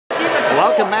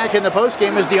Welcome back in the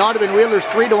postgame as the Audubon Wheelers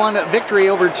 3-1 victory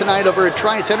over tonight over at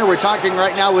Tri-Center. We're talking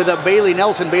right now with Bailey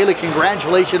Nelson. Bailey,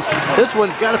 congratulations. This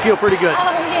one's got to feel pretty good.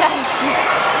 Oh,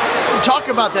 yes. Talk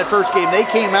about that first game. They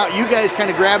came out, you guys kind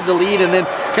of grabbed the lead, and then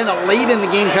kind of late in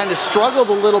the game kind of struggled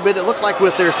a little bit, it looked like,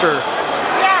 with their serve.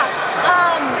 Yeah,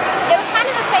 it was kind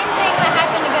of the same thing that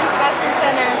happened against Guthrie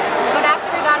Center, but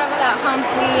after we got over that hump,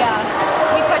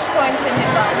 we pushed points and did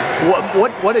well.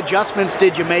 What adjustments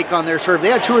did you make on their serve?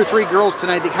 They had 2 or 3 girls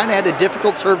tonight that kind of had a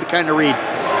difficult serve to kind of read.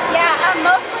 Yeah,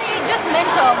 mostly just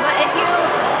mental, but if you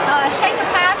shake a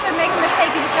pass or make a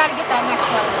mistake, you just got to get that next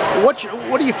one.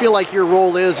 What do you feel like your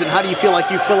role is, and how do you feel like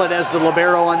you fill it as the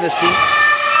libero on this team?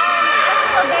 As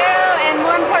a libero, and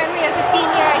more importantly as a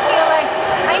senior, I feel like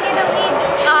I need to lead,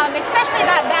 especially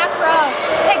that back row,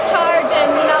 take charge, and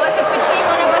if it's between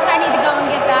one of us, I need to go and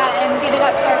get that and get it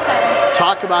up to our setter.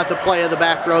 Talk about the play of the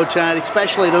back row tonight,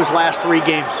 especially those last 3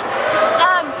 games.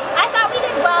 I thought we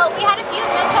did well. We had a few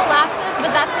mental lapses,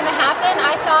 but that's going to happen.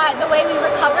 I thought the way we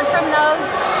recovered from those,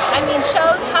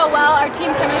 shows how well our team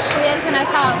chemistry is, and I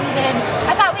thought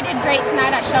we did great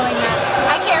tonight at showing that.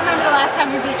 I can't remember the last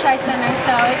time we beat Tri-Center,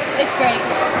 so it's great.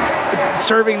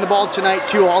 Serving the ball tonight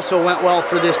too also went well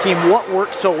for this team. What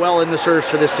worked so well in the serves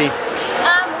for this team?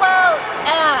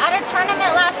 At our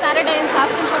tournament last Saturday in South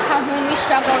Central Calhoun, we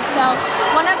struggled, so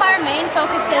one of our main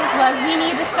focuses was we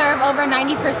need to serve over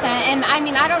 90%, and I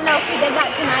don't know if we did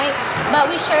that tonight, but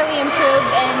we surely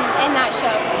improved, and that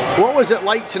showed. What was it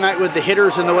like tonight with the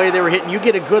hitters and the way they were hitting? You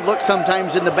get a good look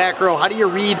sometimes in the back row. How do you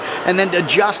read and then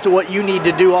adjust to what you need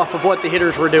to do off of what the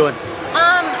hitters were doing?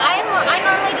 I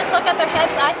normally just look at their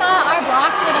hips. I thought our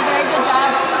block did a very good job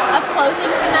of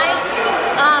closing tonight.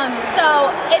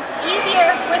 So it's easier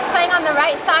with playing on the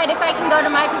right side if I can go to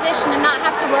my position and not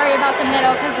have to worry about the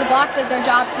middle, because the block did their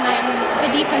job tonight and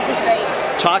the defense was great.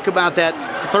 Talk about that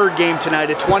third game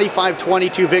tonight, a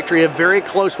 25-22 victory, a very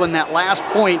close one. That last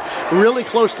point, really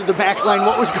close to the back line.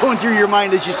 What was going through your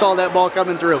mind as you saw that ball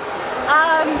coming through?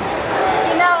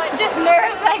 Just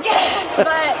nerves, I guess, but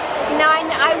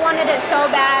I wanted it so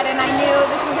bad, and I knew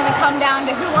this was going to come down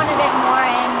to who wanted it more,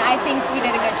 and I think we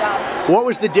did a good job. What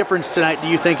was the difference tonight, do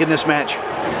you think, in this match?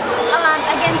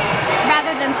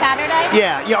 Rather than Saturday?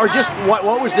 Yeah, or just what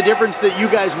was the difference that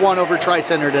you guys won over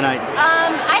Tri-Center tonight?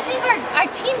 I think our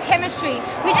team chemistry,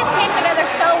 we just came together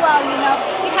so well,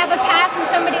 We'd have a pass and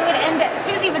somebody would end it.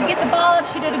 Susie would get the ball up,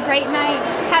 she did a great night,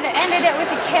 ended it with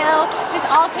a kill, just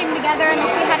all came together, and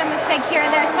if we had a mistake here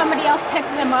or there, somebody else picked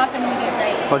them up, and we did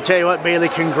great. I'll tell you what, Bailey,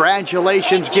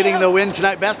 congratulations getting the win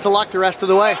tonight. Best of luck the rest of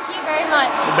the way. Thank you very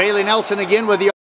much. Bailey Nelson again with the